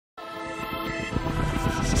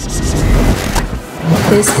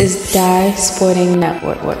This is Die Sporting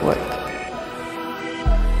Network. Welcome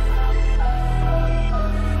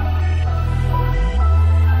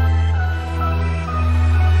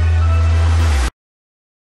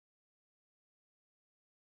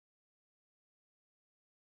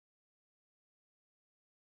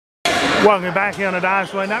back here on the Die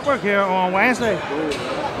Sporting Network here on Wednesday.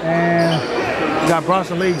 And we got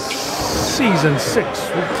Brunson League Season 6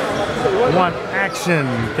 Week 1 action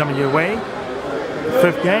coming your way.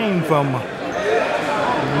 Fifth game from Week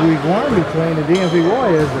 1 between the DMV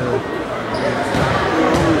Warriors and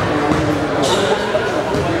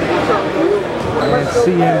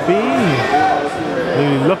CMB.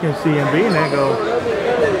 Really looking CMB, and there go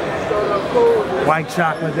white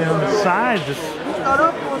chocolate down the side. Just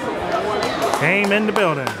came in the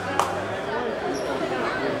building.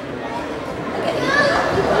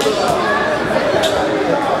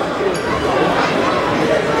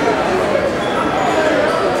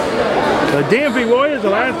 The DMV Warriors, the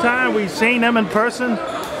last time we seen them in person,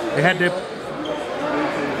 they had their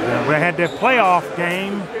playoff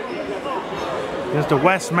game against the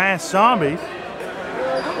West Mass Zombies.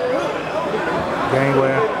 Game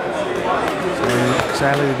where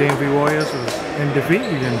sadly the DMV Warriors was in defeat.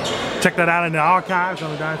 You can check that out in the archives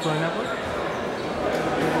on the Die Sporting Network.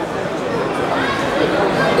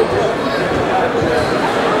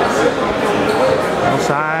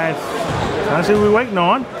 Outside, that's who we're waiting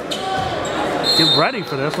on. Get ready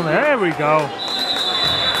for this one. There we go.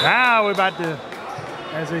 Now we're about to,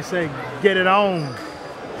 as they say, get it on.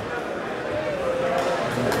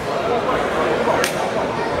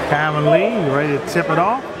 Calvin Lee ready to tip it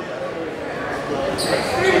off.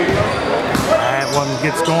 That one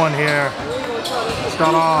gets going here.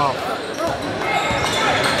 Start off.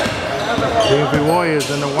 DMV Warriors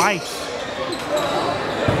in the whites.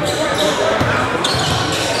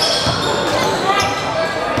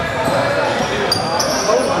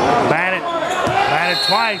 Batted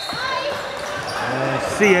twice. And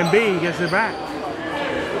CMB gets it back.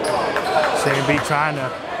 CMB trying to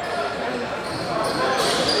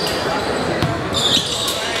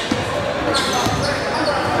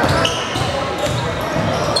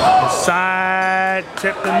side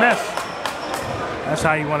tip and miss. That's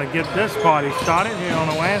how you want to get this party started here on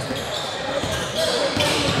a Wednesday.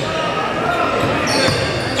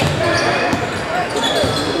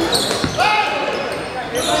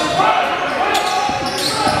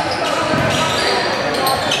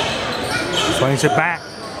 Swings it back.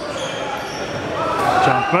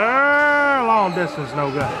 Jumper, long distance,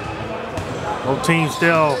 no good. Both teams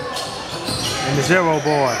still in the zero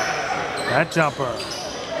board. That jumper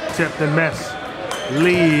tipped and missed.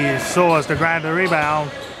 Lee soars to grab the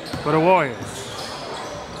rebound for the Warriors.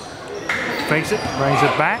 Fakes it, brings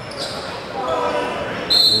it back.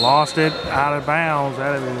 Lost it out of bounds.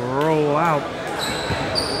 Had it roll out.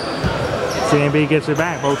 CMB gets it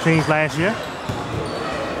back. Both teams last year.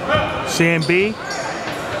 CMB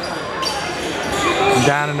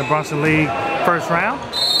down in the Brunson League first round.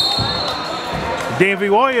 DMV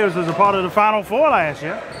Warriors was a part of the Final Four last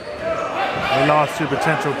year. They lost to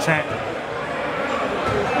potential champ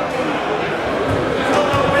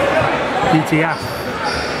PTF.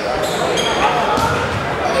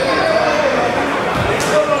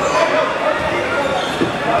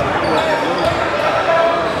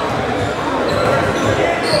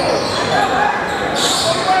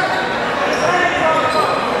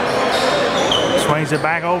 Swings it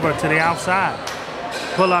back over to the outside.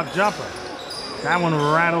 Pull-up jumper. That one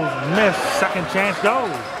rattles, miss. Second chance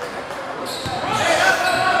goes.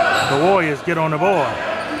 The Warriors get on the board.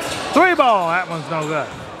 3 ball, that one's no good.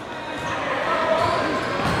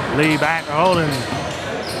 Lee back holding.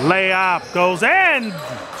 Layup goes in.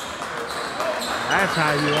 That's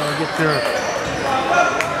how you want to get your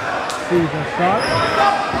season started.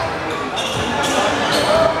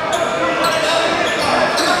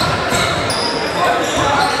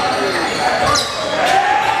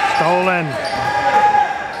 Stolen.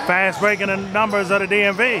 Fast breaking the numbers of the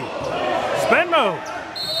DMV. Spin move.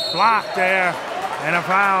 Blocked there, and a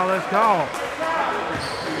foul is called.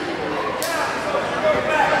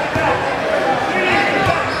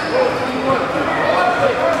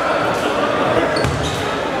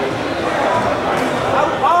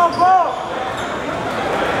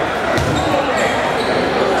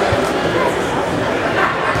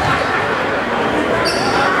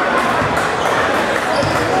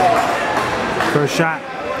 First shot,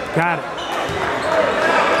 got it.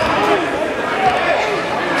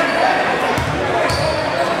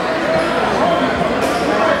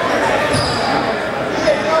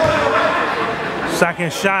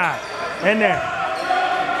 Second shot, in there.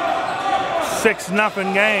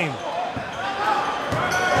 6-0 game.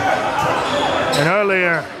 And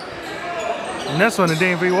earlier in this one, the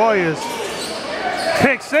DMV Warriors,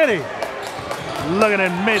 Pick City, looking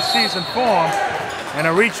at mid-season form and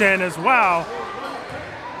a reach-in as well.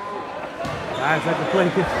 Guys have to play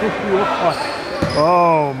against 51.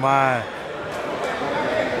 Oh my.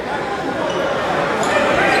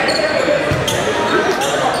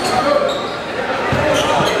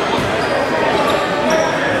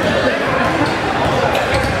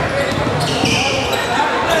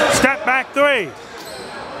 Step back three.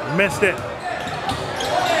 Missed it.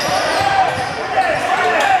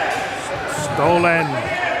 Stolen.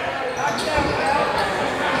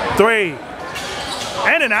 Three.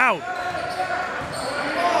 And an out.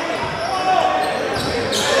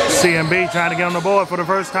 CMB trying to get on the board for the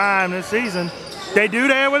first time this season. They do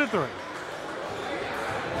there with a three.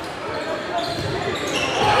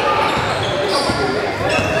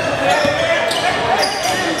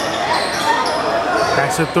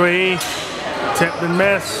 That's a three. Tipped and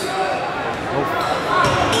miss.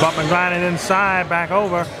 Oh. Bump and grinding inside, back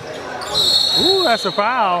over. Ooh, that's a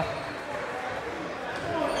foul.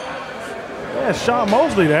 Yeah, Sean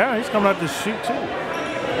Mosley there. He's coming up to shoot too.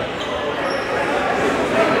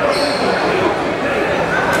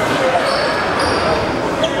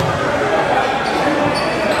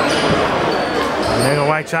 Nigga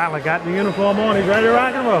White Chocolate got the uniform on. He's ready to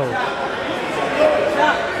rock and roll.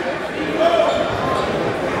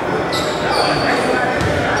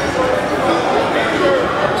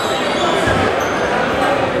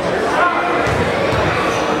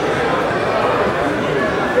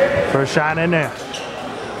 First shot in there.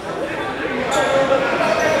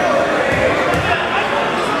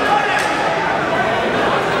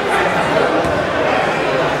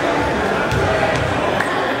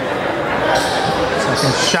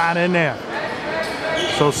 Second shot in there.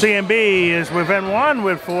 So CMB is within one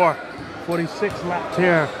with 4:46 left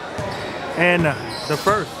here in the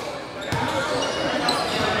first.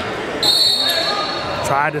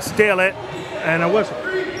 Tried to steal it and a whistle.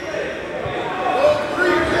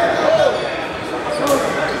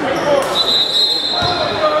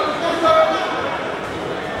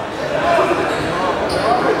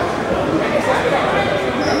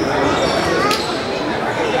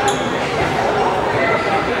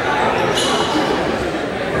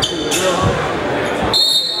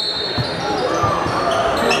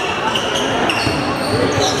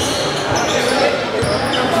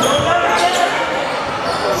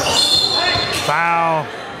 Foul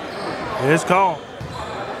is called.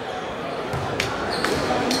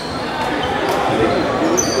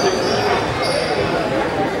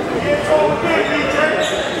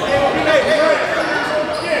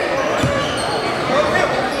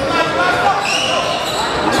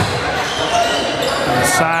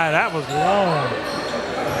 Inside, that was long.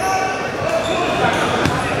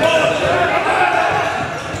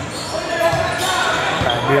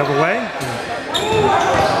 Back the other way.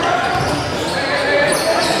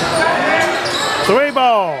 Three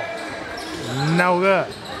ball. No good.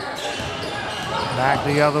 Back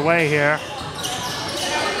the other way here.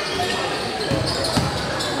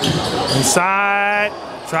 Inside.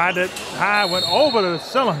 Tried to high, went over the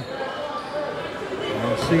ceiling.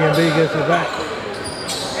 And CMB gets it back.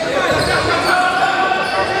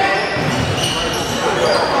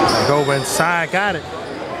 Go over inside, got it.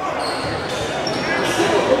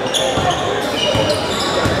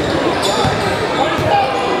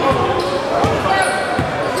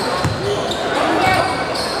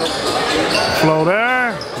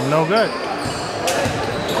 Floater, no good.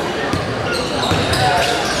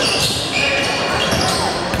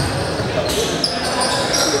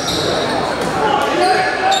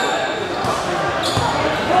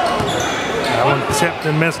 That one tipped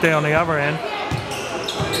and missed there on the other end.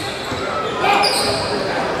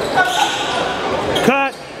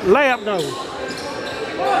 Cut, layup goes.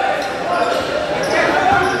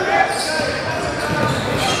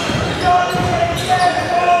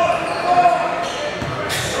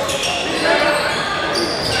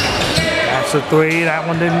 That's a three, that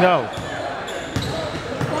one didn't go.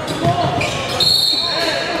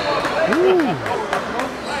 Ooh.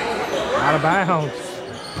 Out of bounds.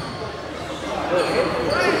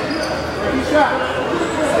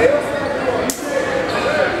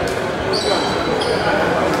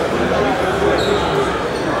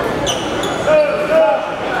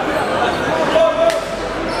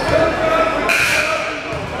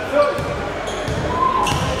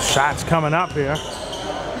 Shots coming up here.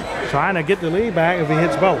 Trying to get the lead back if he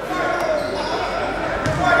hits both.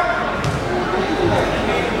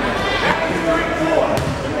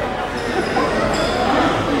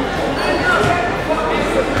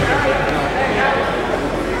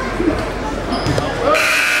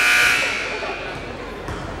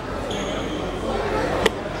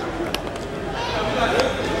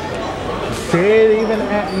 Stayed even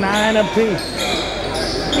at 9 apiece.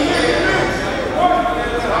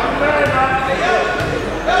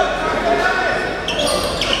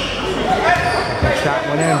 Shot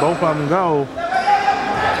went in, both of them go.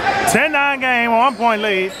 10-9 game, 1 point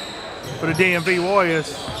lead for the DMV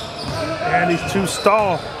Warriors. And these two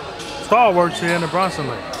stalwarts here in the Brunson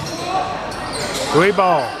League. 3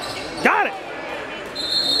 ball. Got it!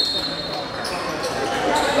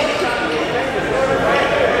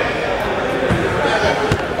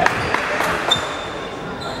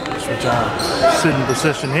 Switch our sitting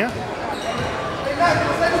position here.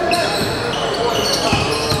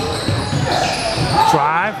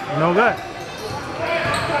 Drive, no good.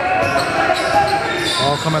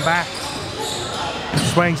 Ball coming back.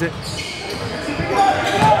 Swings it.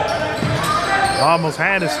 Almost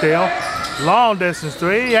had it still. Long distance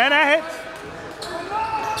 3, and that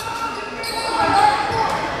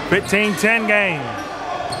hits. 15-10 game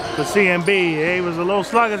for CMB. He was a little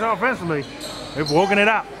sluggish offensively. They've woken it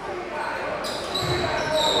up.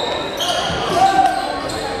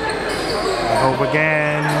 Over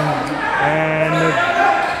again, and the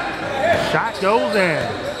shot goes in.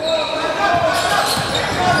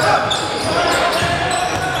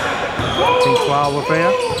 12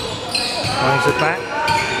 affair. Brings it back.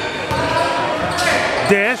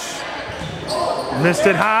 Dish. Missed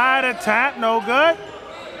it high to tap, no good.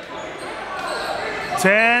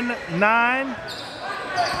 10-9.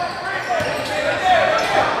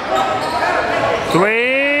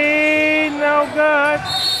 3, no good.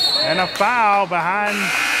 And a foul behind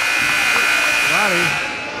Ronnie.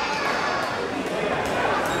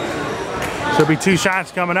 Should be 2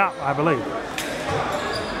 shots coming up, I believe.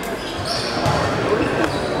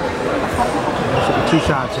 Should be 2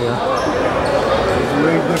 shots here. It's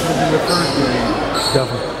way different than the first game.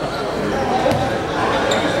 Definitely.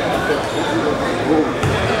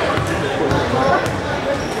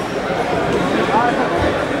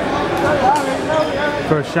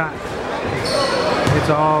 First shot. It's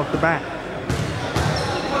off the back.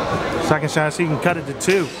 Second shot, so he can cut it to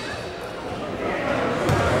 2.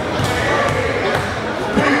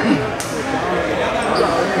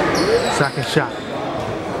 Second shot.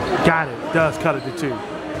 Got it. Does cut it to 2.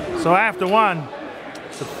 So after 1,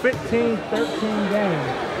 it's a 15-13 game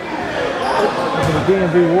for the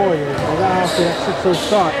DMV Warriors. They got off to that 6-0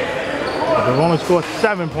 start. But they've only scored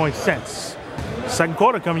 7 points since. Second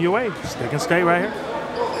quarter coming your way. Stick and stay right here.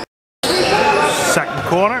 Second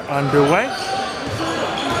quarter underway.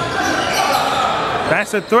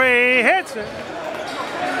 That's a 3. Hits it.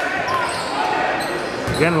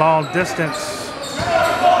 Again, long distance.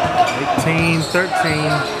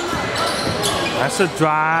 18-13. That's a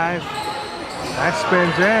drive. That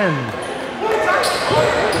spins in.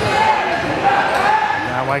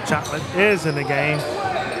 Now White Chocolate is in the game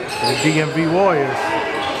for the DMV Warriors.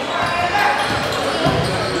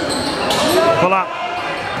 Pull up.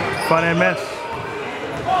 Fun and miss.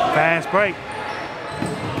 Fast break.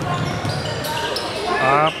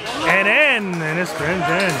 Up and in. And it spins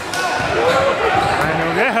in. And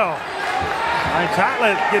O'Gale. White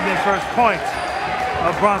Chocolate getting his first point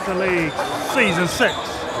of Brunson League Season 6.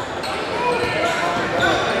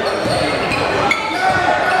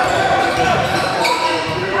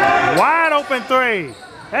 Wide open 3.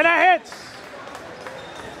 And that hits.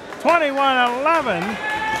 21-11.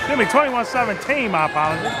 Excuse me, 21-17, my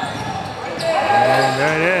apologies. And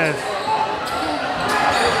there it is.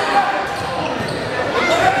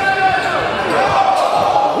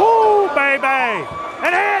 Woo, baby.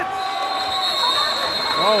 And it hits.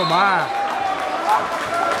 Oh, my.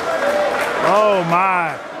 Oh,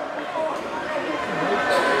 my.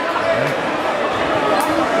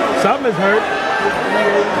 Something is hurt.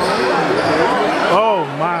 Oh,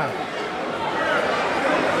 my.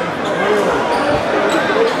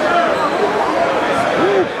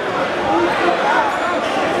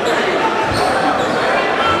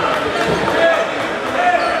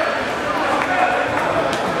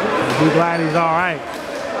 Be glad he's all right. –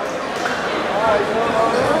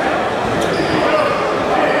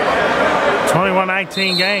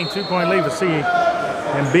 21-19 game, 2-point lead for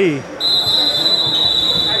CMB.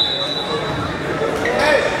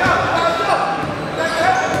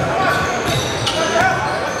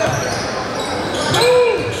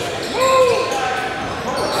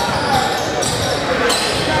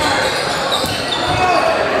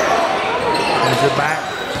 Brings it back.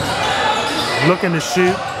 Looking to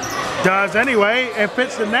shoot. Does anyway, and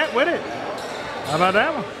fits the net with it. How about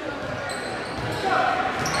that one?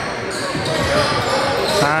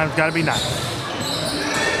 Time's got to be nice.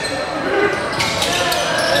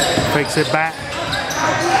 Fakes it back.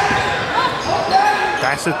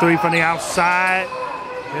 That's a three from the outside.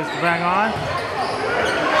 Here's the back on.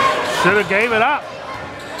 Should have gave it up.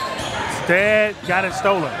 Instead, got it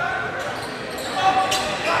stolen.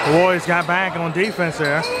 The Warriors got back on defense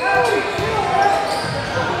there.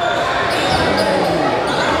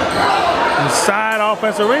 Inside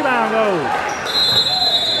offensive rebound goes.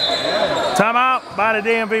 Timeout by the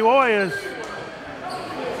DMV Warriors.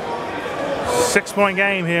 6-point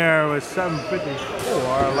game here with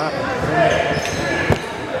 7:54 left.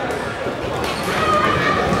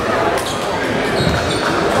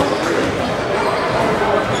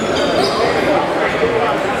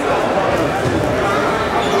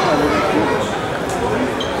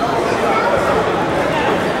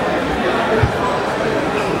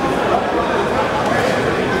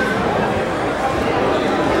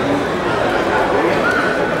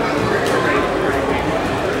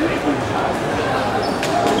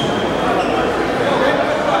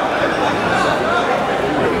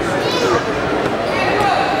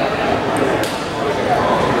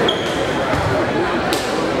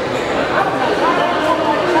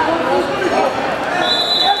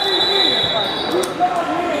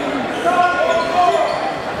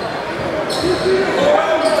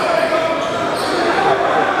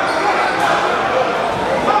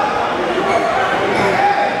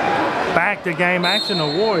 Back to game action, the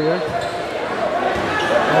Warriors.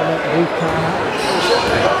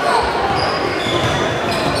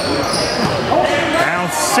 Down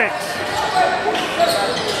 6.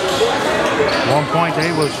 1 point,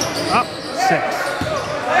 they was up 6.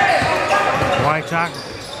 White chocolate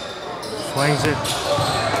swings it.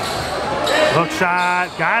 Hook shot,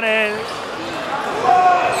 got it.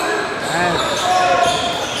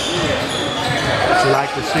 As you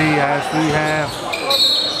like to see, as we have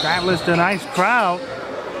established a nice crowd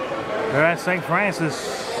there at St. Francis.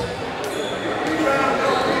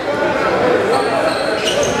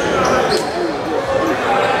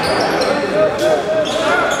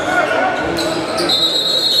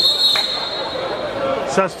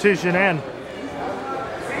 Substitution in.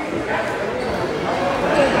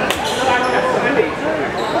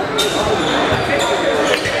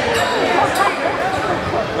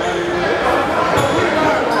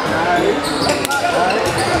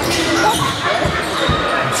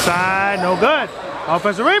 Inside, no good.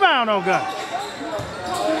 Offensive rebound, no good.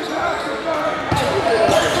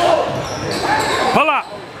 Pull up.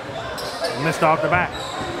 Missed off the back.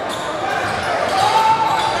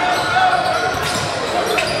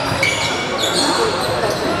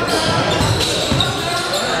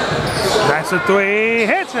 That's a three,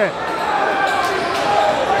 hits it.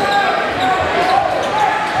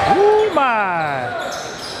 Ooh my.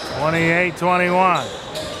 28-21.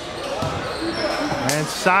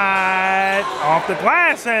 Inside, off the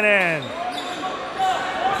glass and in.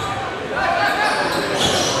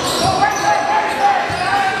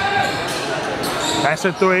 That's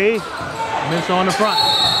a three. Miss on the front.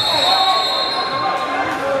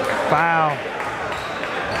 Foul.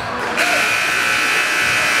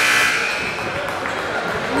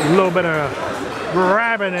 A little bit of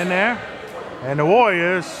grabbing in there. And the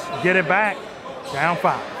Warriors get it back. Down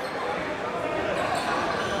 5.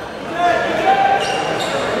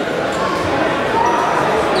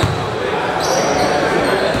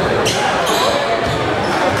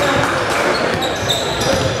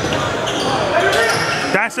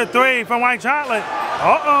 That's a three from White Chocolate.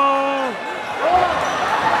 Uh-oh.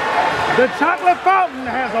 The chocolate fountain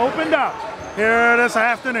has opened up here this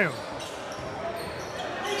afternoon.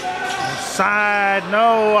 Inside,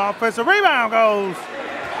 no. Offensive rebound goes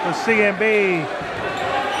for CMB.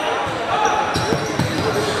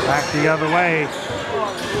 Back the other way.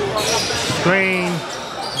 Screen,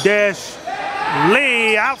 dish,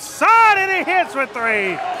 Lee outside, and he hits for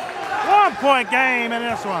 3. 1 point game in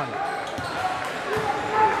this one.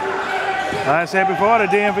 Like I said before, the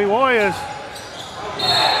DMV Warriors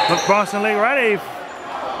look Brunson League ready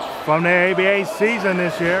from their ABA season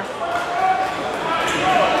this year.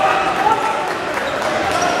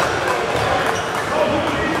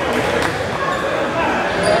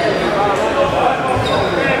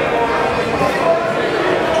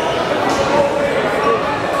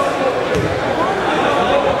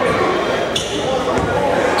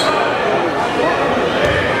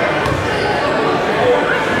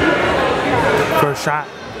 First shot,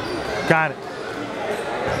 got it.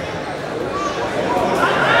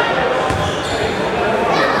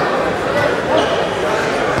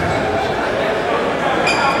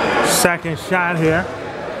 Second shot here.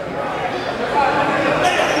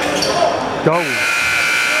 Goes.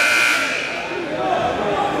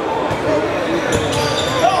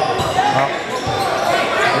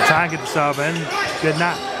 Trying to get the sub in. Did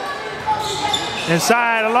not.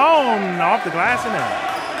 Inside alone. Off the glass and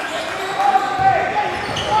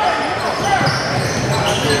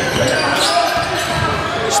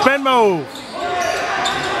in. Spin move.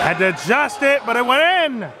 Had to adjust it, but it went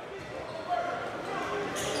in.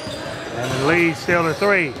 And the lead still to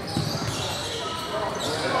 3.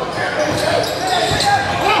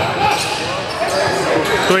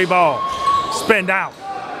 Three ball. Spinned out.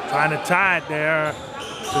 Trying to tie it there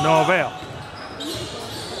to no avail.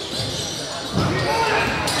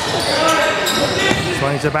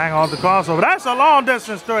 Swings it back off the crossover. That's a long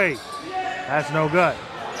distance 3. That's no good.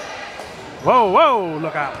 Whoa, whoa,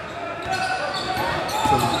 look out.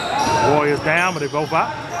 Some Warriors down, but they both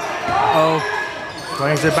up. Uh-oh.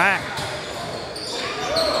 Swings it back.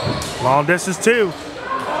 Long distance 2.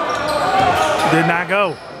 Did not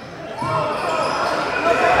go.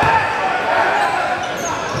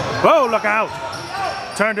 Whoa, look out.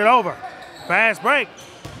 Turned it over. Fast break.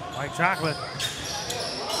 White chocolate.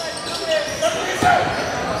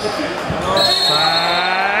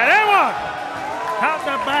 Side and 1. Count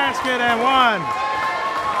the basket and 1.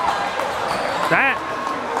 That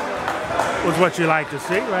was what you like to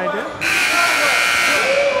see right there.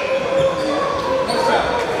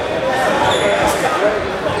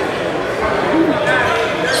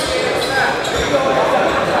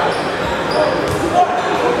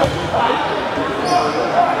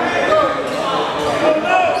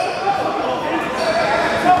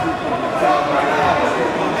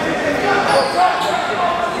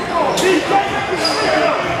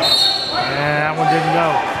 That one didn't go.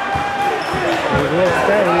 It will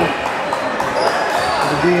stay to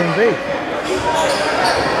the DMV.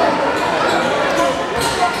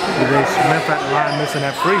 Smith at the line missing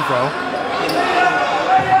that free throw.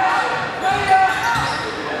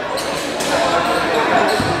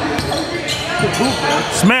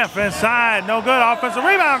 Smith inside, no good. Offensive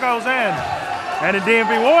rebound goes in. And the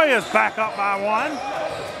DMV Warriors back up by 1.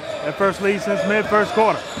 Their first lead since mid-first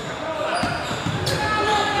quarter.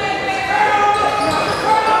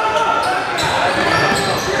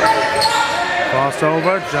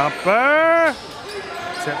 Crossover, jumper,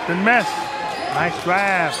 tipped and missed. Nice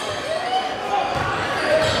drive.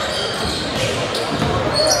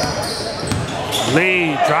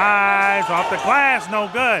 Lee drives off the glass, no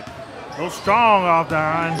good. Go strong off the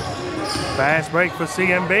run. Fast break for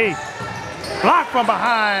CMB. Block from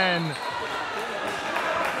behind.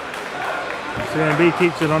 CMB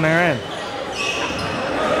keeps it on their end.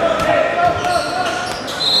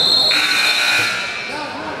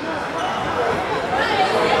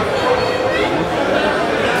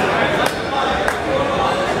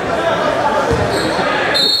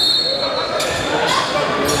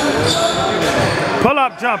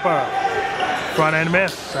 Pull-up jumper. Front end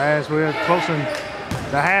miss as we're closing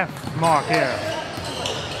the half mark here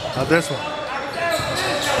of this one.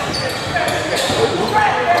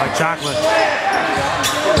 White chocolate.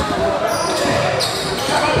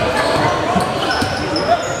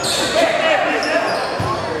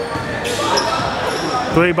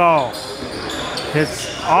 Three ball. Hits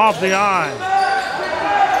off the iron.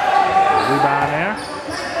 Rebound there.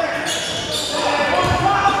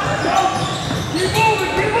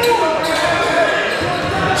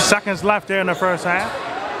 Seconds left there in the first half.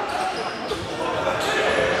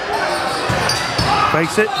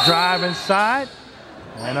 Fakes it, drive inside,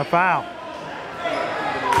 and a foul.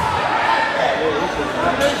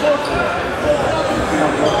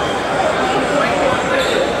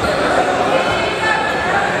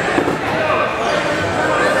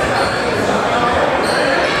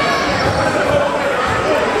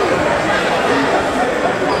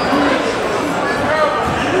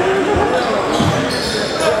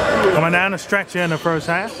 Coming down the stretch here in the first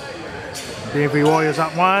half. DMV Warriors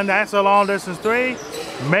up 1. That's a long distance 3.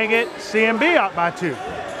 Make it CMB up by 2.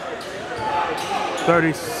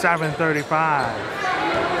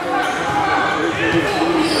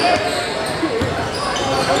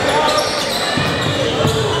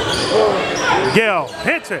 37-35. Gill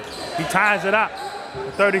hits it. He ties it up.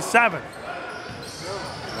 37.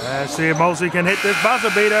 Let's see if Mosley can hit this buzzer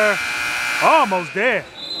beater. Almost there.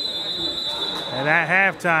 And at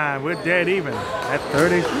halftime, we're dead even at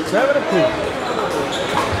 37 apiece.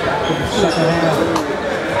 Second half.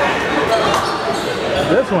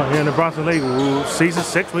 This one here in the Brunson League, season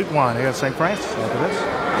 6, week 1 here at St. Francis. Look at this.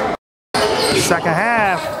 Second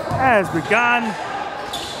half has begun. The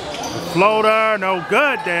floater, no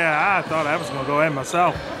good there. I thought I was going to go in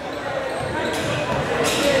myself.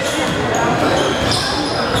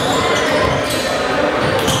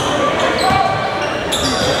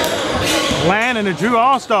 Land and the Drew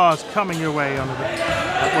All-Stars coming your way on the day.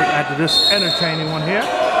 After this entertaining one here,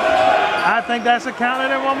 I think that's a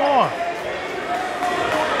counted in one more.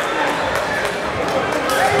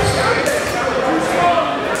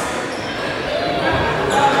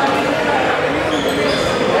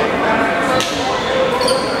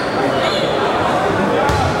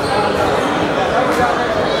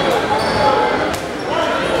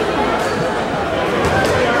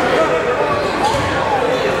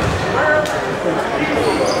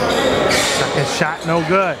 Second shot, no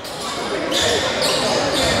good.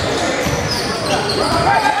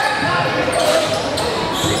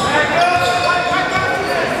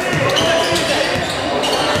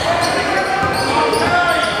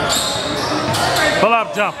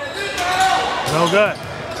 Pull-up jump, no good.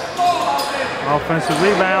 Offensive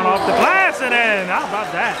rebound off the glass and in. How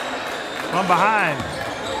about that? From behind.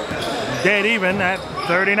 Dead even at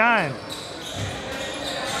 39.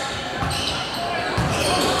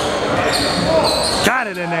 Got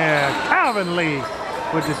it in there. Calvin Lee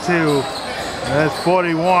with the 2. That's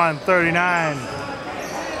 41-39.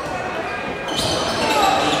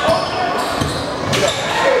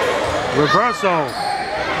 Reversal.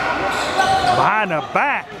 Behind the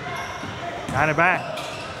back. Got it back.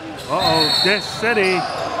 Uh-oh, Dish City.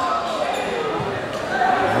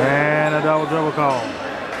 And a double dribble call.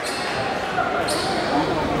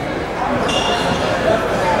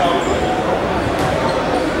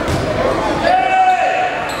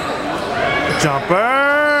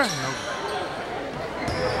 Jumper.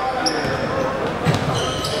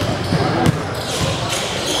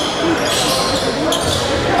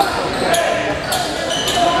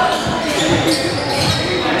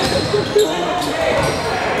 Nope.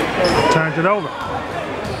 Turns it over.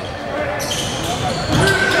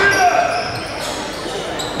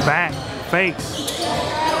 Back, fakes.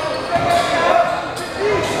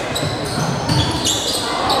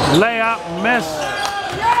 Layup, miss.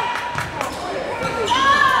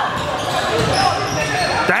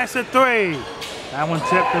 That's a 3. That one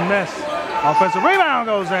tipped and missed. Offensive rebound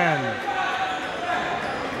goes in.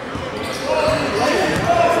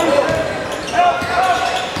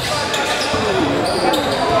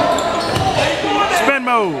 Spin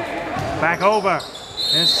move. Back over.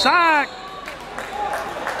 Inside.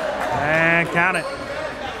 And count it.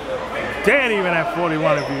 Dead even at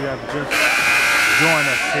 41 if you have just joined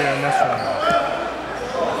us here in this one.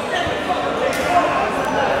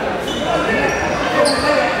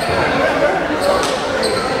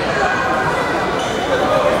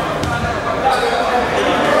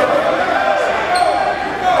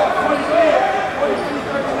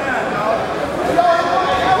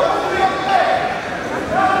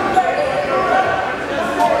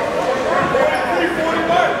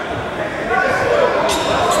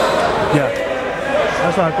 Yeah,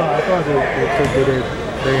 that's what I thought. I thought they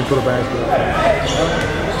didn't put a basket up.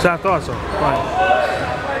 So I thought so. Fine.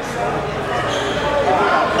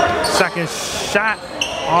 Second shot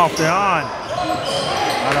off the on.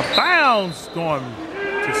 Out of bounds, going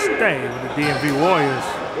to stay with the DMV Warriors.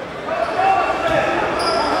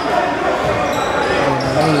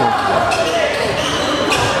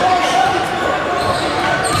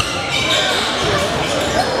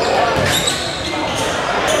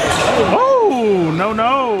 Oh,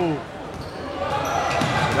 no.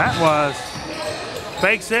 That was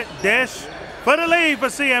fakes it, dish for the lead for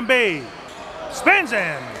CMB. Spins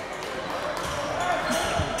in.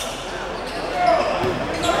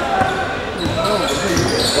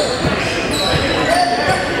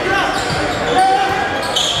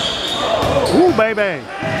 Ooh, baby.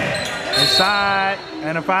 Inside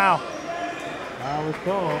and a foul. Foul was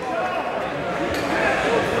called.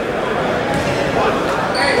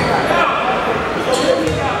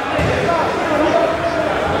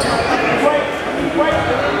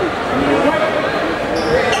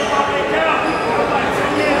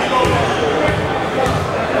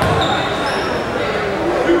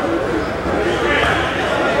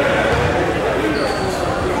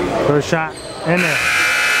 First shot in there.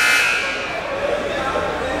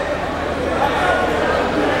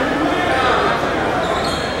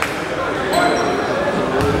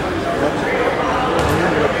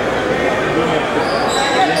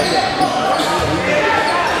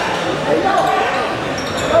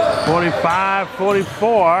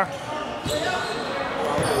 .44.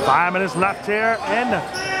 5 minutes left here in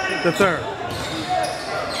the third.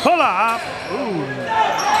 Pull up. Ooh.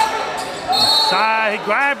 Side, he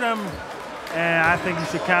grabbed him, and I think he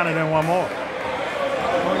should count it in one more.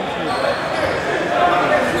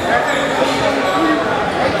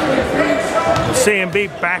 CMB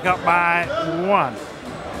back up by 1.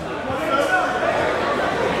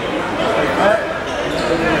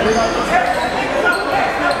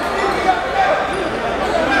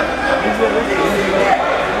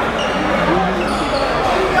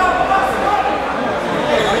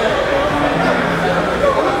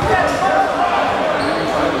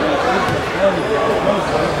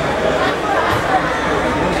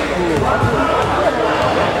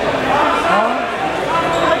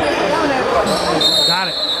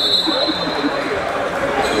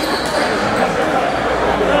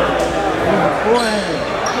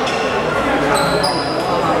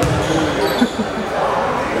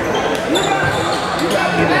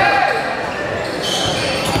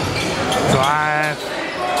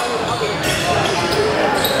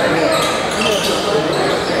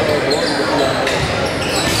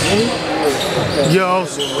 Joe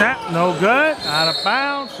step, no good. Out of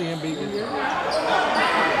bounds. CMB gets it.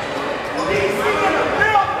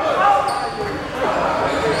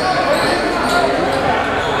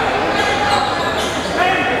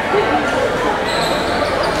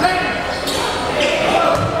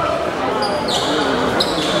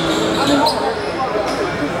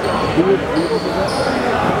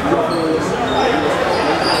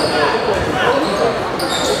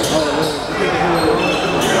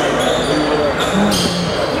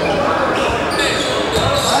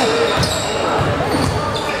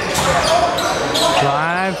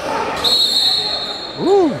 Drive.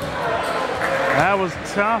 Ooh, that was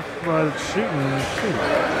tough, but shooting.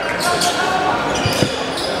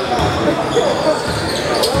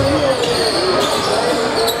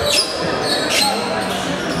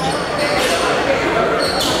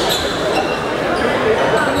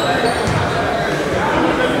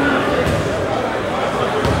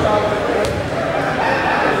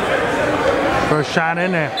 First shot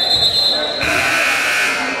in there.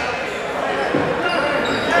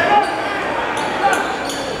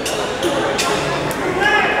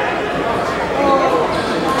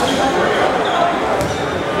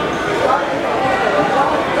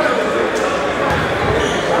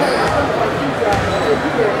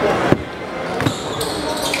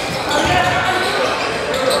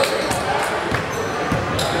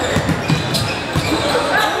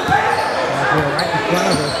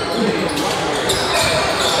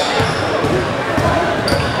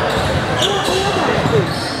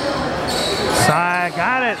 Side,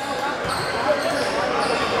 got it.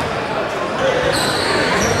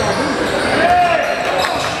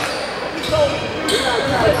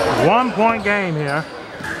 One-point game here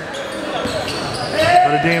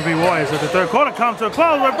for the DMV Warriors. As the third quarter comes to a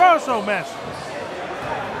close, reversal miss.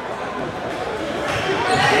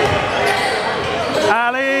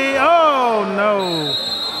 Ali, oh no,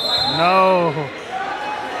 no,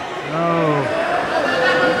 no.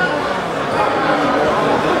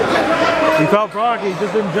 He felt froggy, he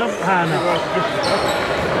just didn't jump high enough.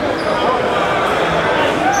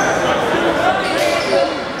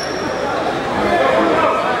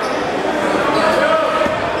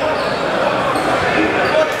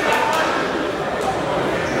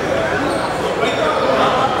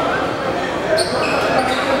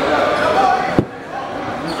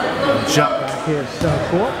 Jump back here, center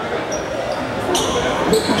court.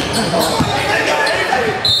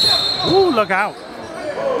 Ooh, look out.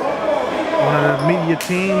 One of the media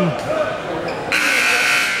team.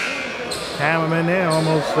 Cameraman there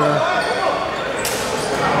almost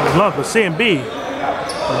love for CMB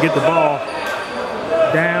to get the ball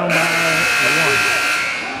down by 1.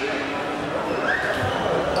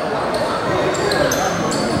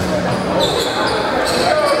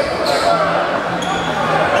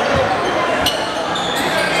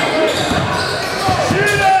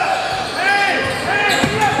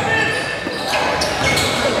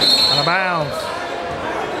 Bounds.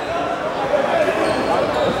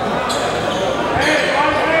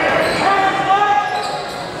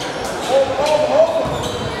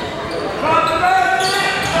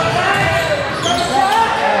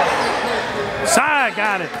 Side,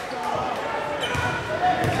 got it.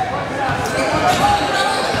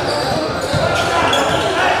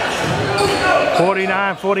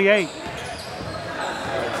 (49-48).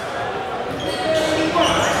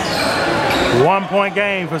 1-point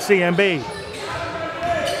game for CMB.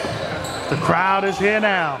 The crowd is here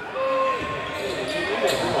now.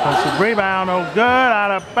 Offensive rebound, no good,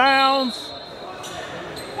 out of bounds.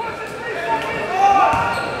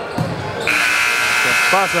 The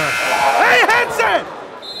buzzer. He hits it!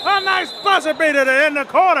 A nice buzzer beater to end the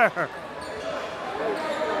quarter.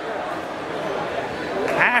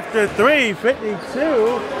 After 3,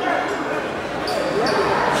 52.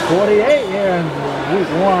 48 here in week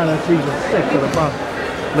 1 of season 6 of the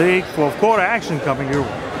Brunson League. Fourth quarter action coming your way.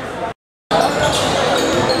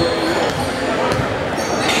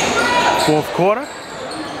 Fourth quarter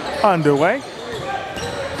underway.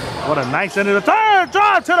 What a nice end of the third.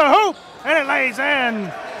 Drive to the hoop and it lays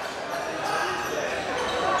in.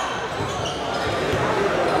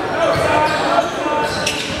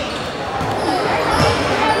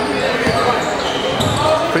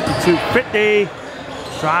 (52-50).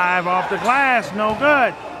 Drive off the glass, no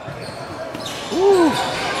good. Woo.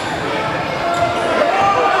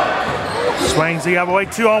 Swings the other way,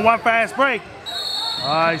 2-on-1 fast break.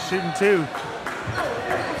 He's shooting 2.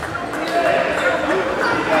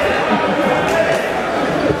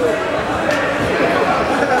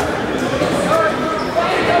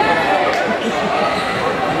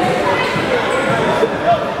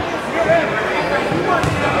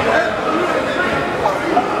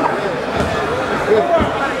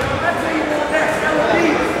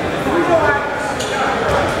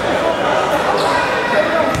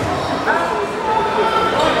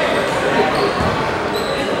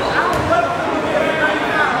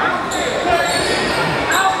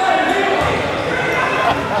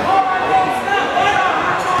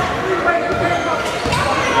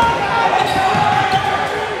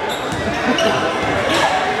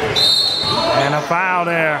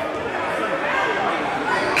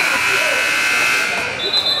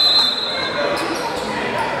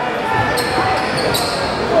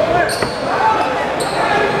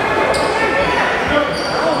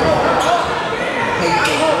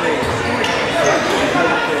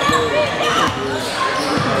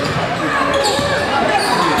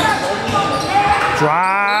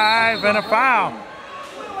 Smith and a foul.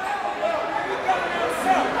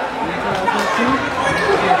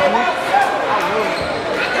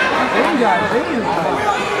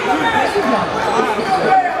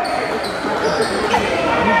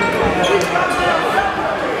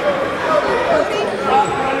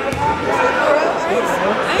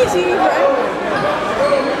 I ain't seen you forever.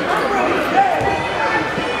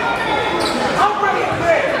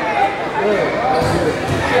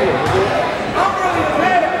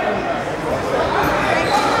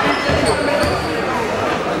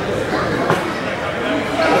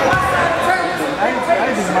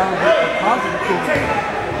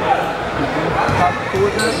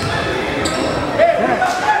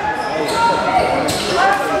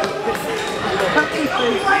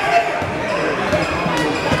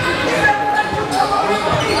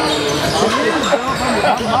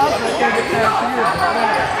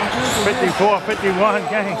 .54-51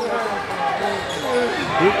 game.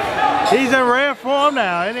 He's in rare form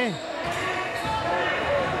now, isn't he?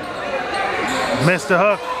 Missed the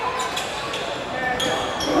hook.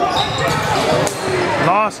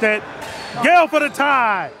 Lost it. Gill for the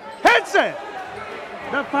tie. Hits it.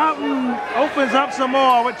 The fountain opens up some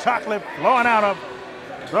more with chocolate flowing out of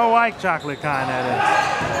the white chocolate kind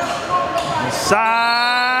that is.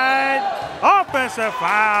 Inside. Offensive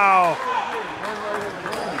foul.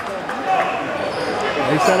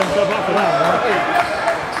 He set himself up for that, right?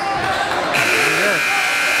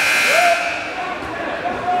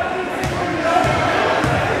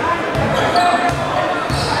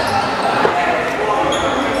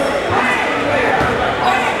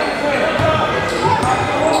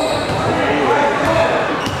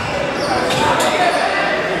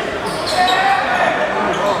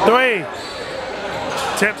 Three.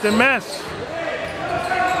 Tipped and missed.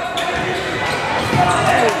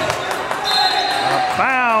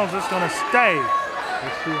 Bounds, it's going to stay.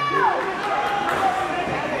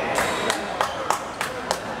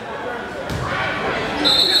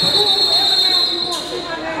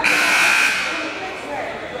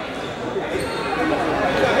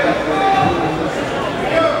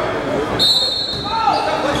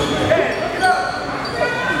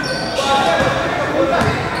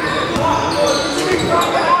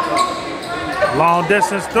 Long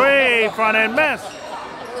distance three, front end miss.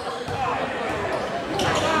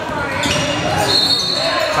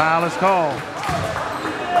 Foul is called.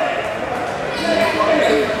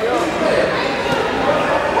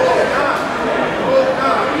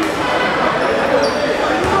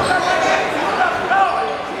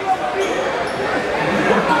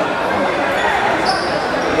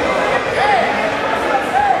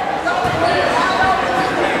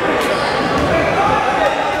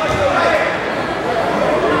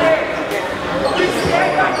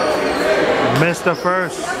 Missed the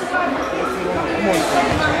first.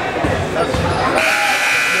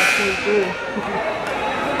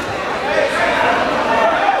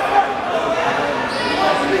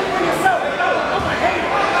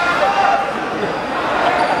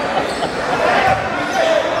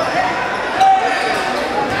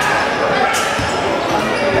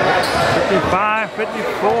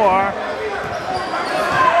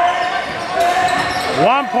 55-54.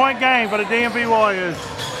 1 point game for the DMV Warriors.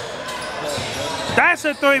 That's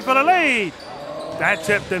a three for the lead. That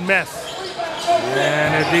tipped and missed.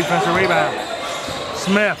 And a defensive rebound.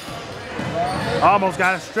 Smith almost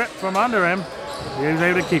got a strip from under him. He was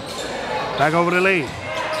able to keep it. Back over the lead.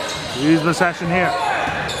 Use possession here.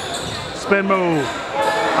 Spin move.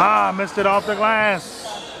 Ah, missed it off the glass.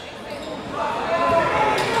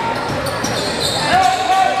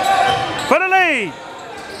 For the lead.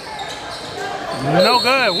 No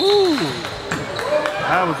good. Woo.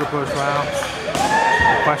 That was a push foul.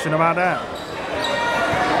 No question about that.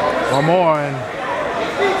 One more and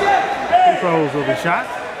free throws will be shot.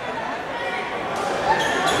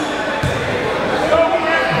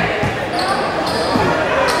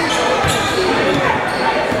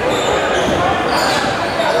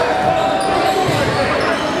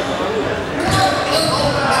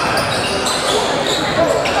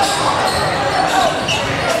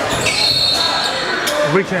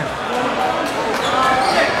 Reach in.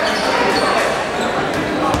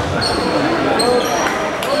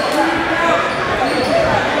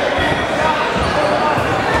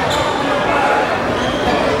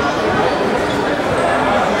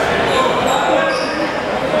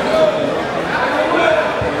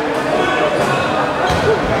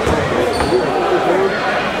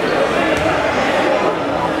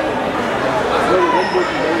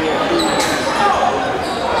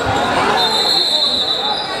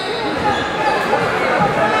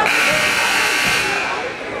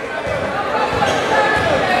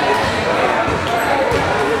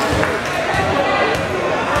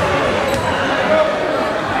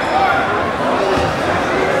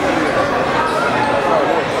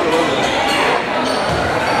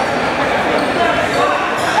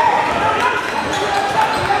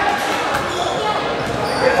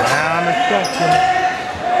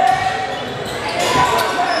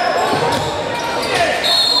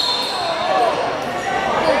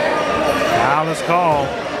 Foul is called.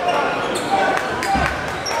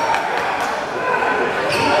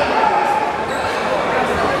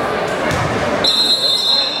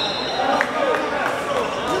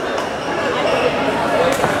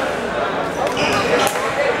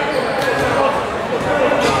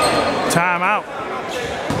 Timeout.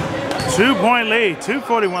 2-point lead,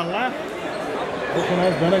 2:41 left. This one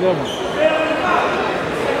has been a good one.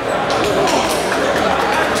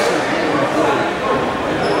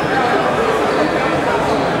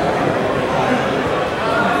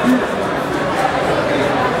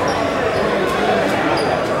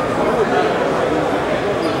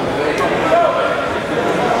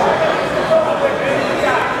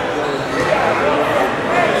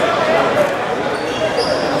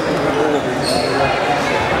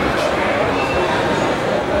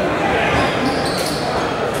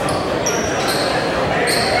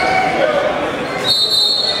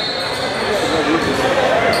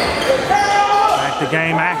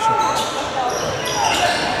 Game action.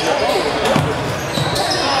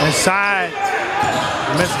 Inside.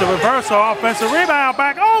 Missed the reversal. Offensive rebound.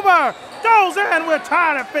 Back over. Goes in. We're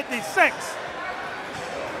tied at 56.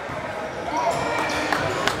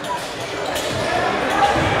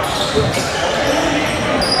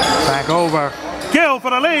 Back over. Gill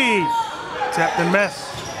for the lead. Tipped and missed.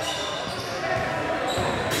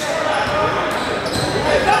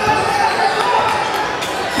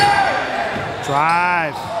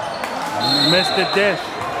 Drive. Missed the dish.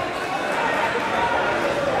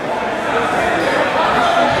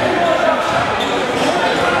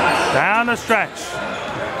 Down the stretch.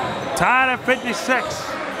 Tied at 56.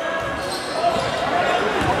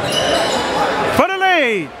 For the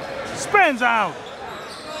lead. Spins out.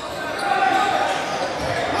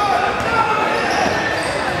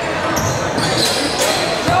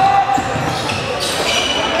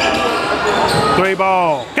 Three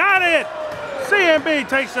ball. Got it! CMB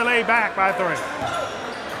takes the lead back by 3.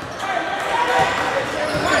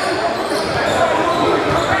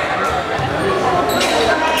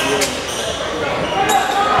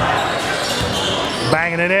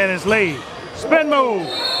 Banging it in his lead. Spin move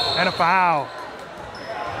and a foul.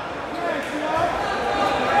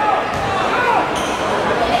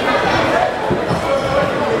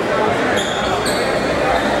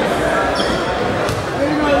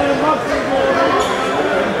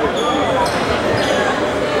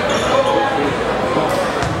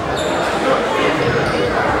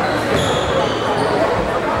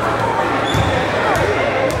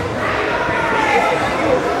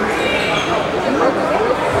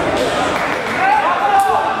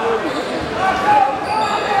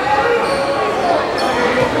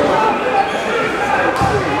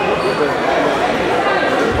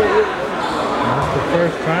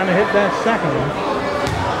 First trying to hit that second one.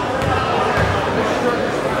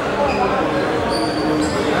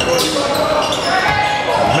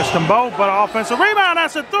 Missed them both, but offensive rebound,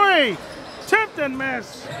 that's a 3. Tipped and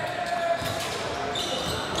missed.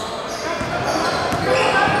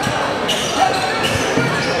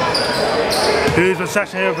 Here's the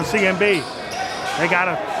session here for CMB. They got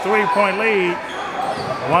a 3-point lead.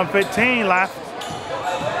 1:15 left.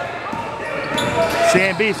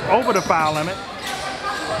 CMB's over the foul limit.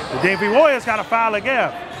 The DMV Warriors got a foul to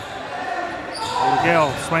give.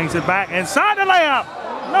 Gill swings it back inside the layup.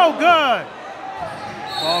 No good.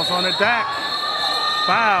 Ball's on the deck.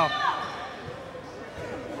 Foul.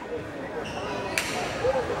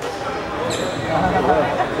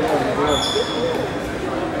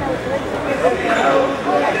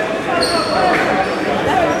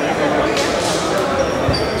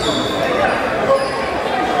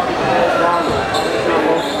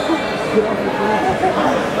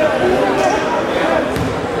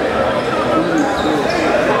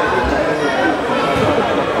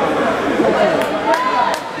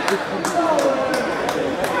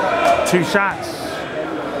 Two shots.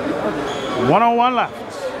 1-on-1 left.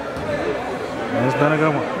 And it's been a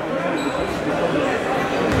good one.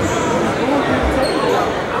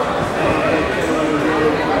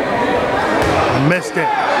 Missed it.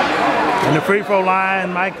 And the free throw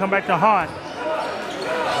line might come back to haunt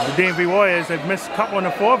the DMV Warriors. They've missed a couple in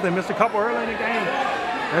the fourth. They missed a couple early in the game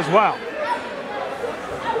as well.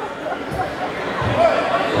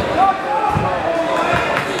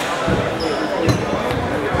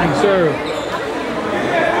 Thank you, sir.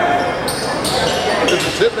 Is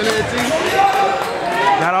the tip in there, T?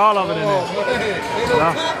 Got all of it in there.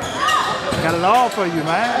 Got it all for you,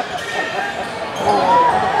 man.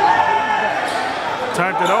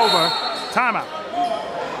 Turned it over. Timeout.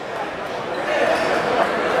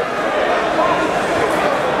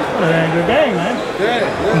 What a dang good game, man. Yeah.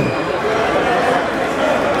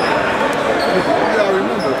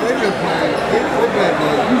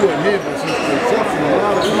 You wasn't here, but since the exception, a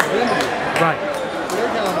lot of these vendors. Right. So they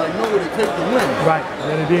kind of like know what it takes to win. Right. And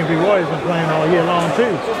then the DMV Warriors been playing all year long too.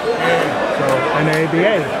 Yeah. So, and the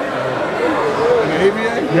ABA. And the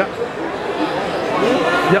ABA? Yep.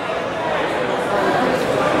 Yep.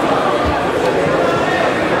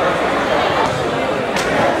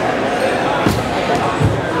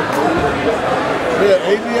 Yeah,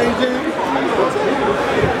 ABA team?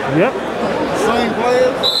 Yep. Same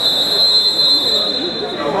players?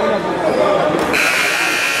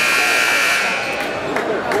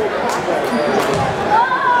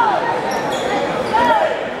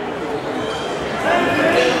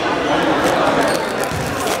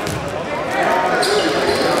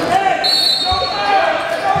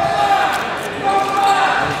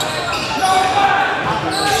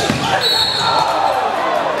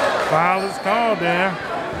 Foul is called there.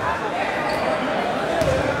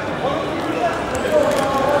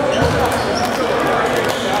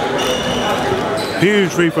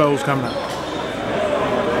 Huge free throws coming up.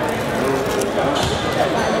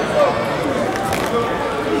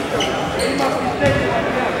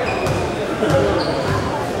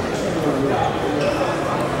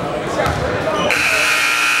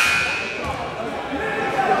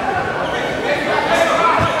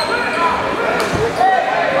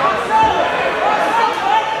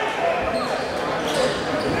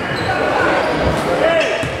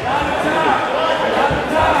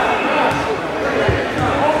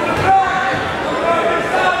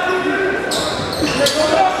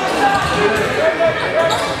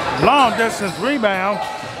 Long distance rebound.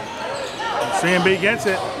 CMB gets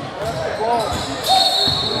it.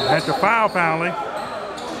 At the foul penalty.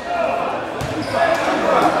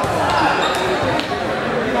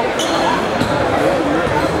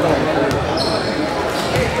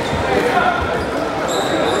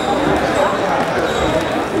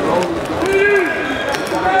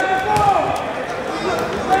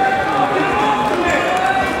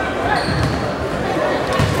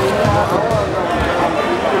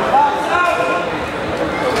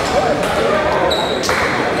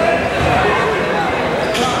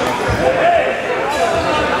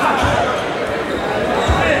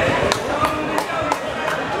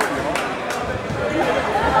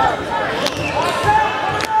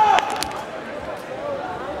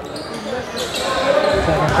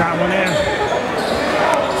 Second shot went in.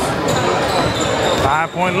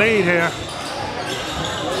 5-point lead here.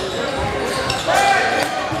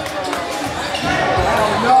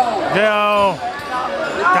 Yo,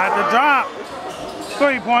 got the drop.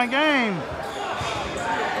 3-point game.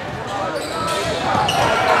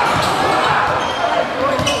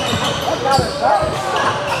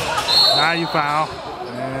 Now you foul,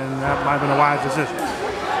 and that might have been a wise decision.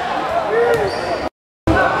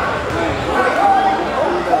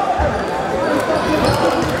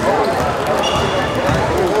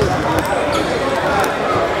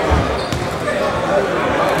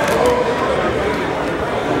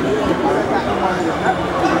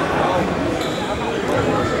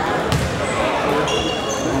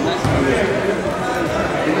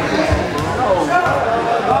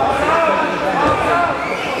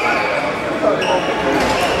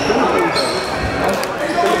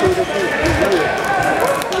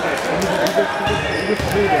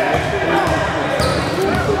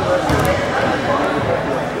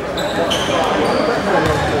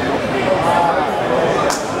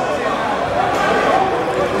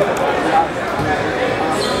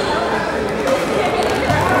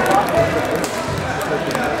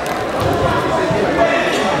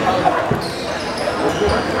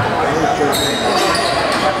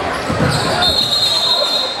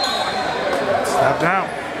 Step down.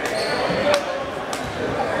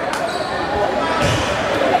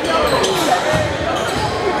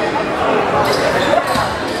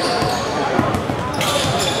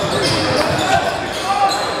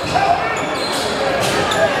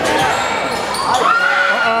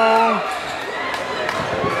 Uh-oh.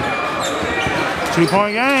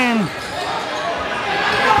 2-point game.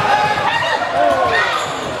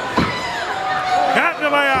 Got the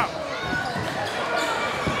layup.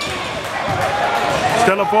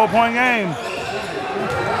 Still a 4-point game.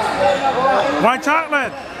 White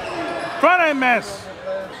chocolate. Front end miss.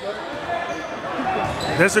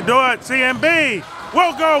 This will do it. CMB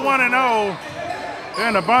will go 1-0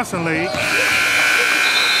 in the Brunson League.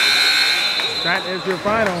 That is your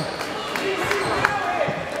final.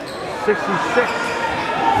 66.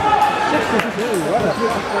 62. What a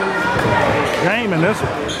game in this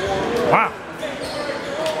one. Wow.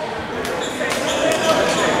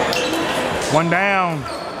 One down.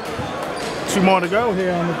 2 more to go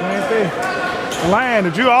here on the Grand Land,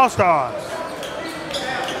 the Drew All-Stars.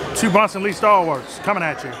 Two Brunson Lee stalwarts coming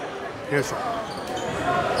at you. Here's short.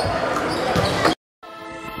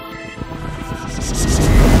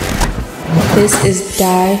 This is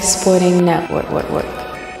Die Sporting Network.